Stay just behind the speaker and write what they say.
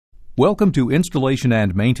Welcome to Installation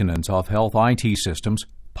and Maintenance of Health IT Systems,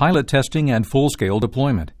 Pilot Testing and Full-Scale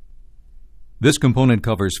Deployment. This component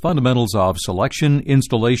covers fundamentals of selection,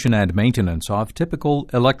 installation, and maintenance of typical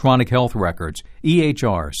electronic health records,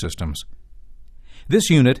 EHR systems. This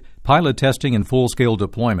unit, Pilot Testing and Full-Scale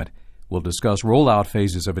Deployment, will discuss rollout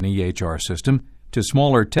phases of an EHR system to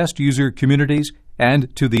smaller test user communities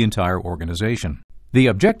and to the entire organization. The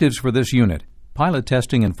objectives for this unit, Pilot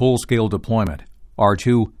Testing and Full-Scale Deployment, are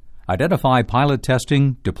to identify pilot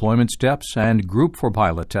testing, deployment steps, and group for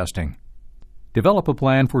pilot testing. Develop a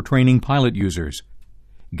plan for training pilot users.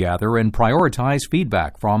 Gather and prioritize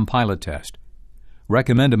feedback from pilot test.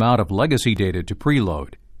 Recommend amount of legacy data to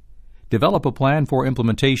preload. Develop a plan for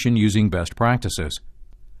implementation using best practices.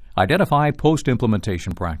 Identify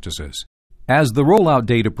post-implementation practices. As the rollout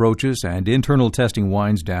date approaches and internal testing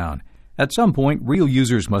winds down, at some point real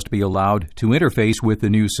users must be allowed to interface with the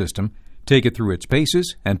new system, take it through its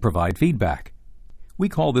paces, and provide feedback. We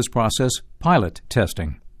call this process pilot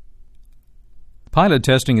testing. Pilot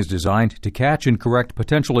testing is designed to catch and correct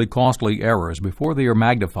potentially costly errors before they are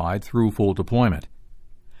magnified through full deployment.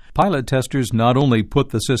 Pilot testers not only put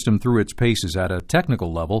the system through its paces at a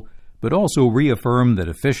technical level, but also reaffirm that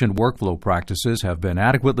efficient workflow practices have been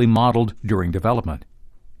adequately modeled during development.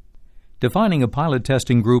 Defining a pilot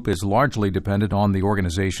testing group is largely dependent on the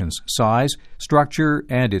organization's size, structure,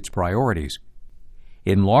 and its priorities.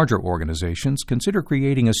 In larger organizations, consider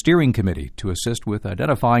creating a steering committee to assist with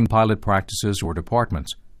identifying pilot practices or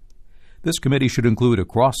departments. This committee should include a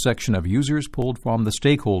cross-section of users pulled from the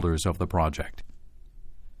stakeholders of the project.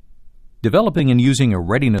 Developing and using a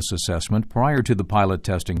readiness assessment prior to the pilot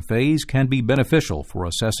testing phase can be beneficial for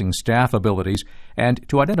assessing staff abilities and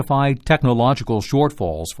to identify technological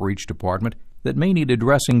shortfalls for each department that may need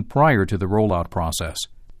addressing prior to the rollout process.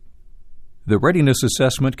 The readiness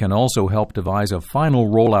assessment can also help devise a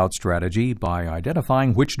final rollout strategy by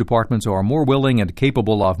identifying which departments are more willing and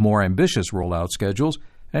capable of more ambitious rollout schedules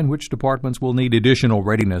and which departments will need additional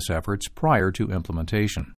readiness efforts prior to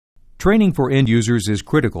implementation. Training for end users is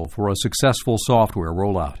critical for a successful software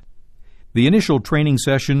rollout. The initial training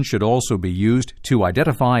session should also be used to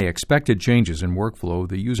identify expected changes in workflow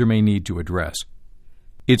the user may need to address.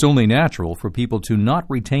 It's only natural for people to not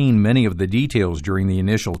retain many of the details during the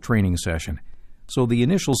initial training session, so the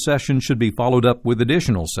initial session should be followed up with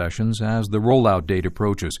additional sessions as the rollout date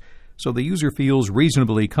approaches, so the user feels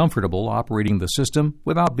reasonably comfortable operating the system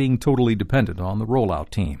without being totally dependent on the rollout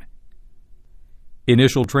team.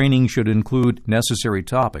 Initial training should include necessary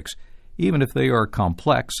topics, even if they are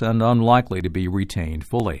complex and unlikely to be retained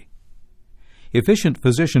fully. Efficient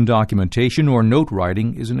physician documentation or note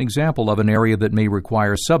writing is an example of an area that may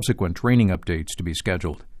require subsequent training updates to be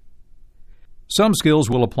scheduled. Some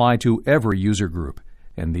skills will apply to every user group,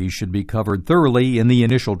 and these should be covered thoroughly in the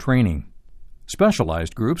initial training.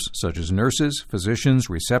 Specialized groups, such as nurses, physicians,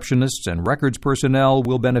 receptionists, and records personnel,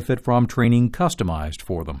 will benefit from training customized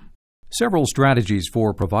for them. Several strategies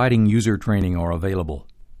for providing user training are available.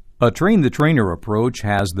 A train-the-trainer approach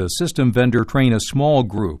has the system vendor train a small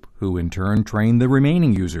group, who in turn train the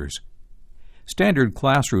remaining users. Standard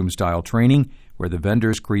classroom-style training, where the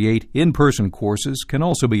vendors create in-person courses, can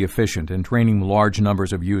also be efficient in training large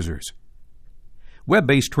numbers of users.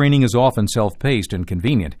 Web-based training is often self-paced and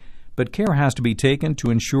convenient, but care has to be taken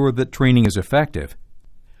to ensure that training is effective.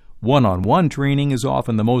 One-on-one training is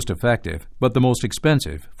often the most effective, but the most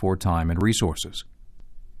expensive for time and resources.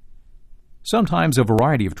 Sometimes a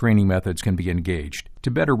variety of training methods can be engaged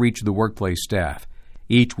to better reach the workplace staff,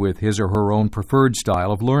 each with his or her own preferred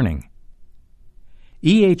style of learning.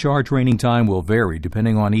 EHR training time will vary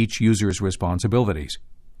depending on each user's responsibilities.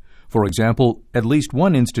 For example, at least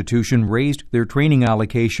one institution raised their training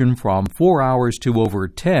allocation from 4 hours to over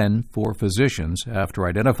 10 for physicians after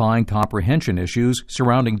identifying comprehension issues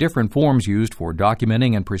surrounding different forms used for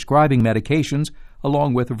documenting and prescribing medications,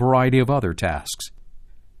 along with a variety of other tasks.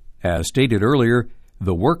 As stated earlier,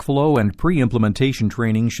 the workflow and pre-implementation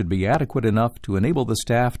training should be adequate enough to enable the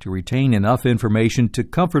staff to retain enough information to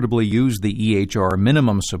comfortably use the EHR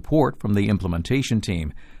minimum support from the implementation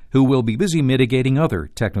team, who will be busy mitigating other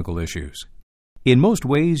technical issues. In most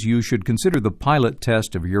ways, you should consider the pilot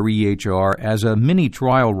test of your EHR as a mini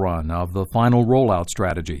trial run of the final rollout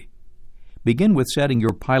strategy. Begin with setting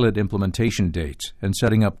your pilot implementation dates and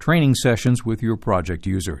setting up training sessions with your project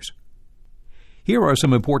users. Here are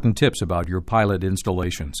some important tips about your pilot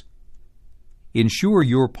installations. Ensure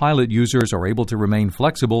your pilot users are able to remain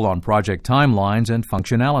flexible on project timelines and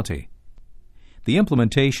functionality. The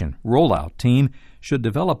implementation rollout team should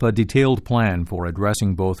develop a detailed plan for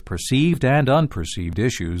addressing both perceived and unperceived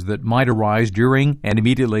issues that might arise during and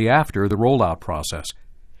immediately after the rollout process,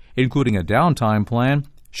 including a downtime plan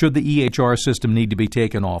should the EHR system need to be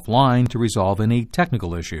taken offline to resolve any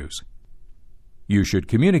technical issues. You should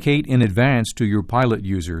communicate in advance to your pilot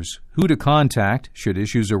users who to contact should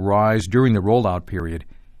issues arise during the rollout period,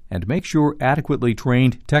 and make sure adequately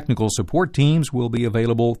trained technical support teams will be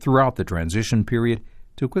available throughout the transition period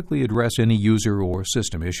to quickly address any user or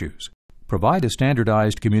system issues. Provide a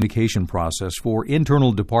standardized communication process for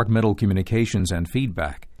internal departmental communications and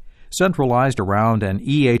feedback, centralized around an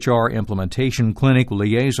EHR implementation clinic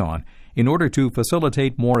liaison in order to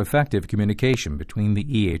facilitate more effective communication between the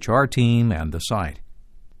EHR team and the site.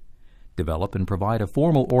 Develop and provide a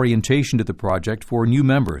formal orientation to the project for new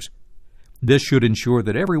members. This should ensure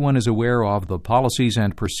that everyone is aware of the policies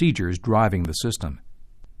and procedures driving the system.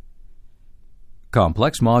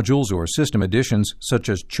 Complex modules or system additions, such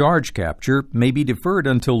as charge capture, may be deferred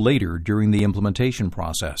until later during the implementation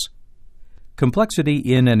process. Complexity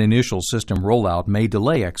in an initial system rollout may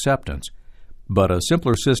delay acceptance, but a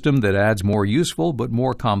simpler system that adds more useful but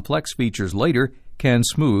more complex features later can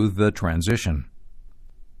smooth the transition.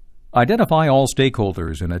 Identify all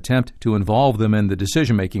stakeholders and attempt to involve them in the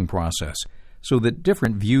decision-making process so that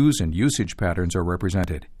different views and usage patterns are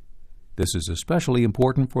represented. This is especially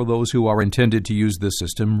important for those who are intended to use the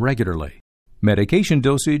system regularly. Medication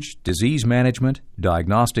dosage, disease management,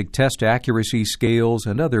 diagnostic test accuracy scales,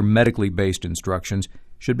 and other medically based instructions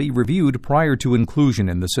should be reviewed prior to inclusion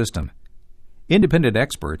in the system. Independent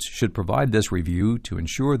experts should provide this review to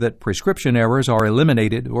ensure that prescription errors are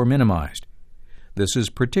eliminated or minimized. This is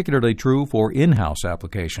particularly true for in-house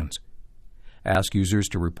applications. Ask users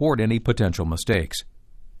to report any potential mistakes.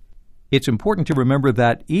 It's important to remember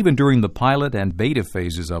that even during the pilot and beta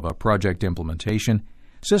phases of a project implementation,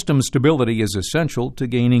 system stability is essential to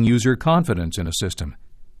gaining user confidence in a system.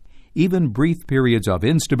 Even brief periods of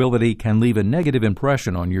instability can leave a negative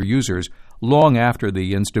impression on your users long after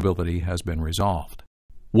the instability has been resolved.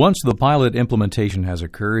 Once the pilot implementation has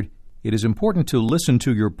occurred, it is important to listen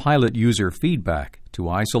to your pilot user feedback to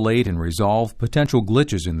isolate and resolve potential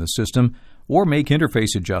glitches in the system or make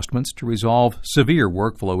interface adjustments to resolve severe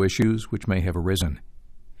workflow issues which may have arisen.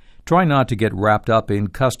 Try not to get wrapped up in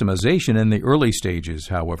customization in the early stages,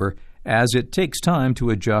 however, as it takes time to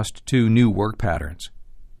adjust to new work patterns.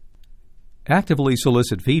 Actively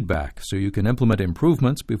solicit feedback so you can implement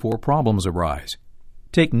improvements before problems arise.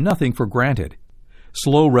 Take nothing for granted.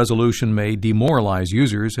 Slow resolution may demoralize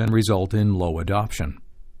users and result in low adoption.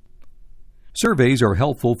 Surveys are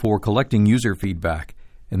helpful for collecting user feedback,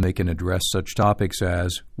 and they can address such topics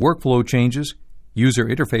as workflow changes, user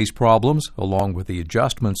interface problems along with the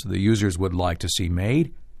adjustments the users would like to see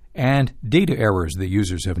made, and data errors the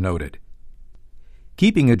users have noted.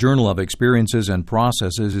 Keeping a journal of experiences and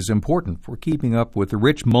processes is important for keeping up with the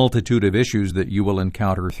rich multitude of issues that you will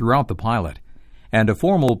encounter throughout the pilot, and a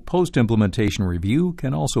formal post-implementation review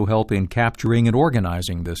can also help in capturing and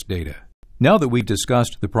organizing this data. Now that we've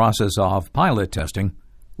discussed the process of pilot testing,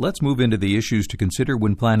 let's move into the issues to consider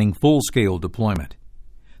when planning full-scale deployment.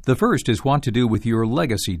 The first is what to do with your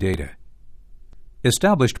legacy data.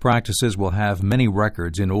 Established practices will have many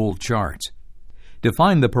records in old charts.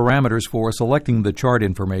 Define the parameters for selecting the chart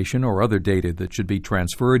information or other data that should be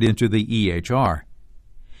transferred into the EHR.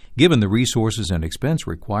 Given the resources and expense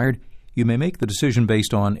required, you may make the decision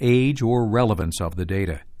based on age or relevance of the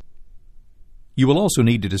data. You will also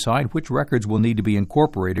need to decide which records will need to be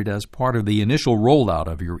incorporated as part of the initial rollout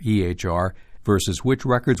of your EHR versus which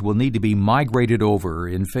records will need to be migrated over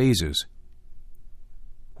in phases.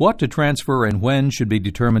 What to transfer and when should be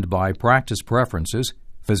determined by practice preferences,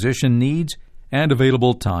 physician needs, and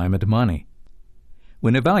available time and money.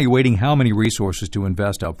 When evaluating how many resources to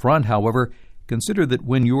invest up front, however, consider that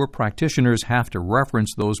when your practitioners have to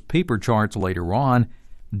reference those paper charts later on,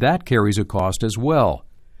 that carries a cost as well.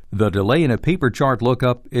 The delay in a paper chart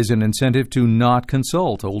lookup is an incentive to not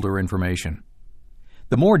consult older information.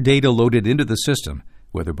 The more data loaded into the system,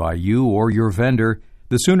 whether by you or your vendor,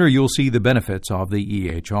 the sooner you'll see the benefits of the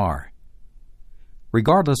EHR.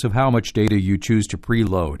 Regardless of how much data you choose to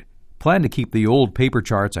preload, plan to keep the old paper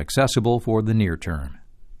charts accessible for the near term.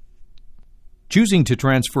 Choosing to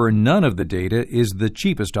transfer none of the data is the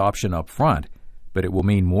cheapest option up front, but it will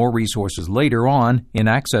mean more resources later on in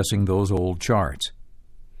accessing those old charts.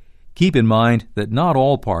 Keep in mind that not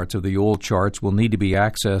all parts of the old charts will need to be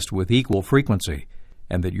accessed with equal frequency,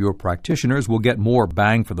 and that your practitioners will get more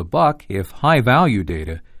bang for the buck if high-value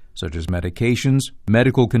data, such as medications,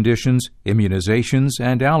 medical conditions, immunizations,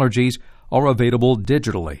 and allergies, are available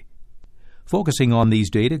digitally. Focusing on these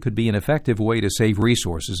data could be an effective way to save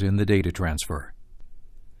resources in the data transfer.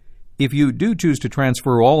 If you do choose to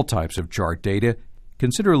transfer all types of chart data,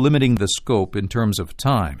 consider limiting the scope in terms of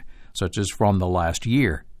time, such as from the last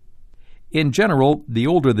year. In general, the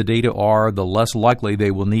older the data are, the less likely they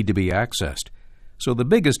will need to be accessed, so the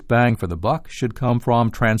biggest bang for the buck should come from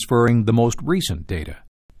transferring the most recent data.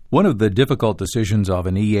 One of the difficult decisions of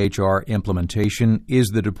an EHR implementation is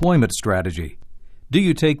the deployment strategy. Do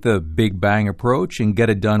you take the big bang approach and get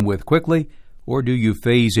it done with quickly, or do you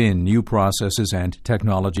phase in new processes and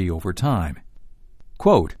technology over time?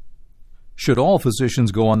 Quote, should all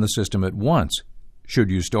physicians go on the system at once? Should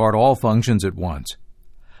you start all functions at once?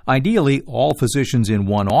 Ideally, all physicians in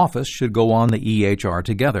one office should go on the EHR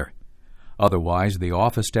together. Otherwise, the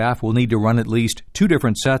office staff will need to run at least 2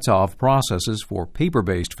 different sets of processes for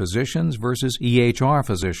paper-based physicians versus EHR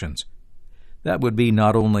physicians. That would be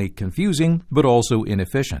not only confusing, but also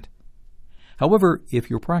inefficient. However, if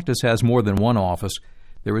your practice has more than one office,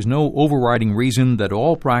 there is no overriding reason that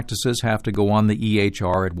all practices have to go on the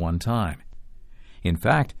EHR at one time. In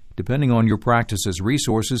fact, depending on your practice's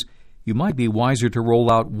resources, you might be wiser to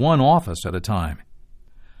roll out one office at a time.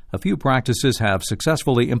 A few practices have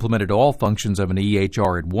successfully implemented all functions of an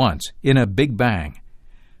EHR at once, in a big bang.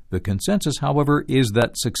 The consensus, however, is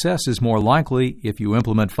that success is more likely if you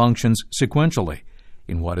implement functions sequentially,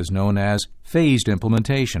 in what is known as phased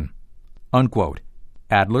implementation. Unquote.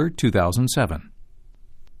 Adler, 2007.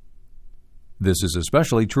 This is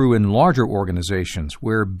especially true in larger organizations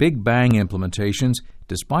where big bang implementations,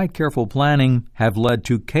 despite careful planning, have led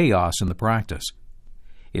to chaos in the practice.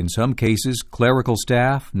 In some cases, clerical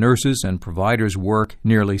staff, nurses, and providers' work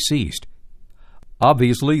nearly ceased.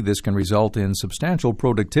 Obviously, this can result in substantial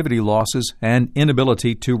productivity losses and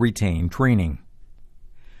inability to retain training.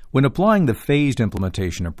 When applying the phased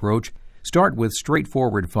implementation approach, start with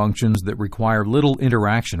straightforward functions that require little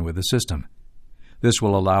interaction with the system. This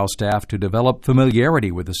will allow staff to develop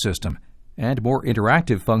familiarity with the system, and more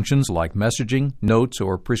interactive functions like messaging, notes,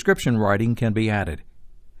 or prescription writing can be added.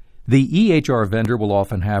 The EHR vendor will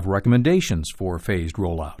often have recommendations for phased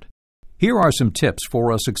rollout. Here are some tips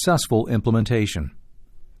for a successful implementation.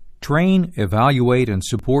 Train, evaluate, and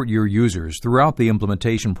support your users throughout the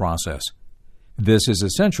implementation process. This is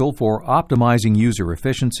essential for optimizing user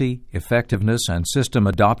efficiency, effectiveness, and system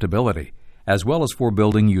adoptability, as well as for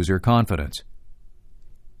building user confidence.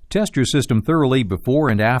 Test your system thoroughly before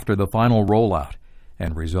and after the final rollout,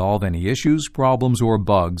 and resolve any issues, problems, or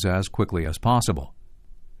bugs as quickly as possible.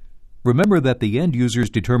 Remember that the end users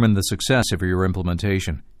determine the success of your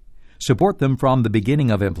implementation. Support them from the beginning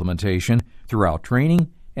of implementation, throughout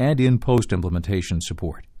training, and in post-implementation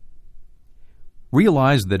support.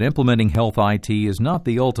 Realize that implementing health IT is not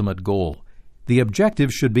the ultimate goal. The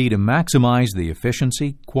objective should be to maximize the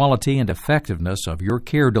efficiency, quality, and effectiveness of your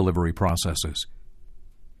care delivery processes.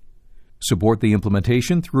 Support the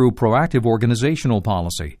implementation through proactive organizational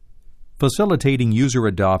policy. Facilitating user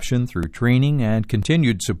adoption through training and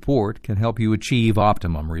continued support can help you achieve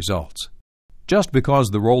optimum results. Just because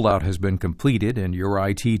the rollout has been completed and your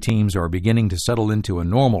IT teams are beginning to settle into a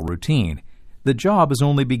normal routine, the job is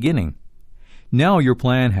only beginning. Now your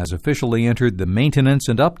plan has officially entered the maintenance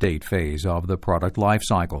and update phase of the product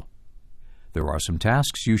lifecycle. There are some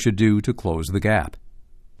tasks you should do to close the gap.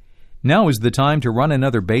 Now is the time to run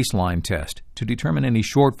another baseline test to determine any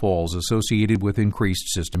shortfalls associated with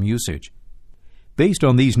increased system usage. Based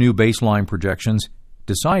on these new baseline projections,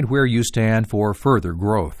 decide where you stand for further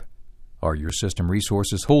growth. Are your system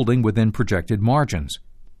resources holding within projected margins?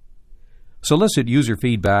 Solicit user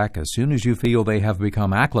feedback as soon as you feel they have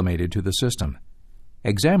become acclimated to the system.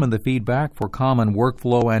 Examine the feedback for common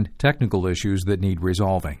workflow and technical issues that need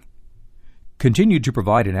resolving. Continue to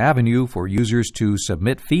provide an avenue for users to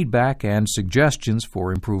submit feedback and suggestions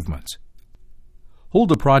for improvements.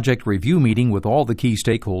 Hold a project review meeting with all the key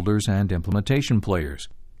stakeholders and implementation players.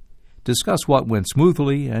 Discuss what went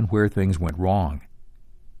smoothly and where things went wrong.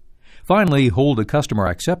 Finally, hold a customer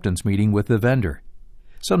acceptance meeting with the vendor.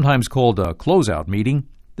 Sometimes called a closeout meeting,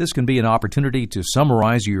 this can be an opportunity to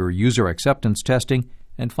summarize your user acceptance testing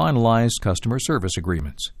and finalize customer service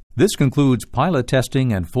agreements. This concludes pilot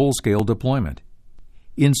testing and full-scale deployment.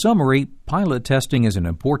 In summary, pilot testing is an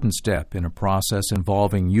important step in a process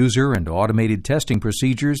involving user and automated testing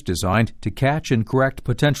procedures designed to catch and correct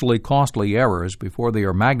potentially costly errors before they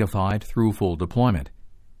are magnified through full deployment.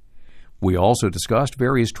 We also discussed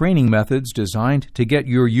various training methods designed to get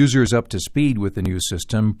your users up to speed with the new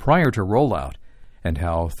system prior to rollout, and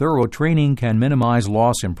how thorough training can minimize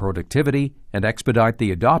loss in productivity and expedite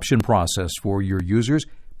the adoption process for your users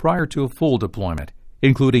prior to a full deployment,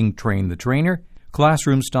 including train the trainer,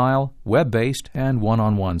 classroom-style, web-based, and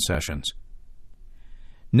one-on-one sessions.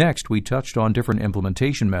 Next, we touched on different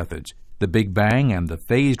implementation methods, the Big Bang and the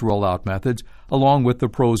phased rollout methods, along with the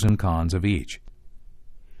pros and cons of each.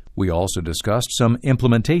 We also discussed some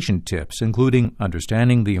implementation tips, including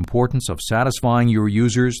understanding the importance of satisfying your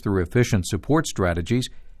users through efficient support strategies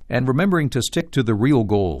and remembering to stick to the real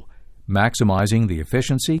goal, maximizing the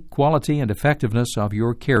efficiency, quality, and effectiveness of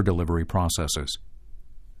your care delivery processes.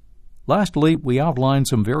 Lastly, we outlined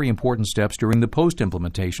some very important steps during the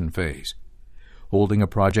post-implementation phase: holding a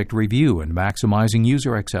project review and maximizing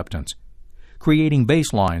user acceptance, creating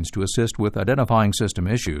baselines to assist with identifying system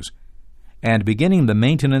issues, and beginning the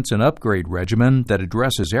maintenance and upgrade regimen that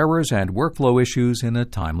addresses errors and workflow issues in a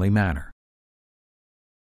timely manner.